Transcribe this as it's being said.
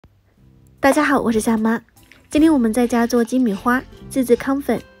大家好，我是夏妈。今天我们在家做鸡米花，自制糠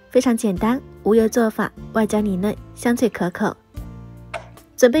粉，非常简单，无油做法，外焦里嫩，香脆可口。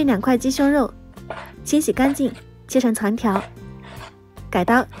准备2块鸡胸肉，清洗干净，切成长条，改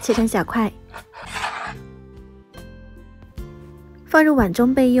刀切成小块，放入碗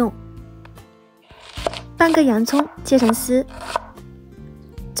中备用。半个洋葱切成丝，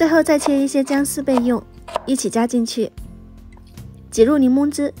最后再切一些姜丝备用，一起加进去。挤入柠檬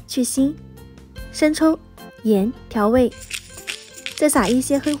汁去腥，生抽、盐调味，再撒一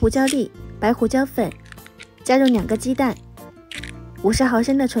些黑胡椒粒、白胡椒粉，加入2个鸡蛋，50毫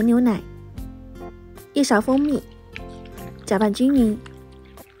升的纯牛奶，1勺蜂蜜，搅拌均匀。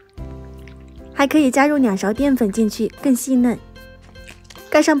还可以加入2勺淀粉进去，更细嫩。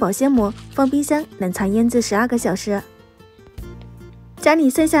盖上保鲜膜，放冰箱冷藏腌制12个小时。家里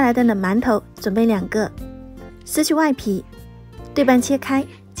剩下来的冷馒头准备2个，撕去外皮，对半切开，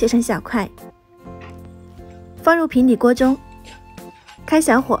切成小块，放入平底锅中，开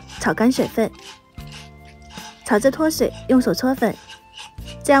小火炒干水分，炒至脱水，用手搓粉，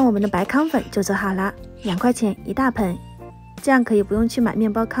这样我们的白糠粉就做好了，2块钱1大盆，这样可以不用去买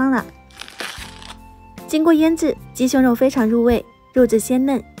面包糠了。经过腌制，鸡胸肉非常入味，肉质鲜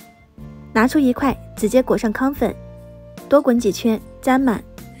嫩，拿出1块，直接裹上糠粉，多滚几圈，沾满，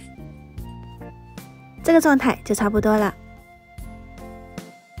这个状态就差不多了。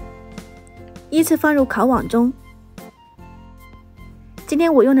依次放入烤网中。今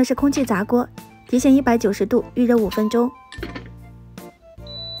天我用的是空气炸锅，提前190度预热5分钟，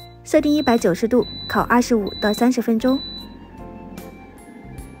设定190度烤25到30分钟。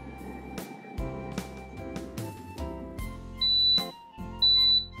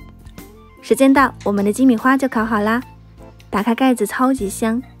时间到，我们的鸡米花就烤好啦，打开盖子超级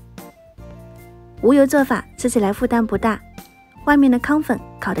香。无油做法，吃起来负担不大，外面的糠粉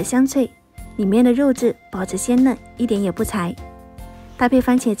烤得香脆，里面的肉质保持鲜嫩，一点也不柴，搭配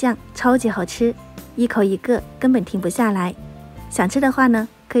番茄酱超级好吃，一口一个，根本停不下来。想吃的话呢，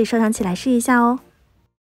可以收藏起来试一下哦。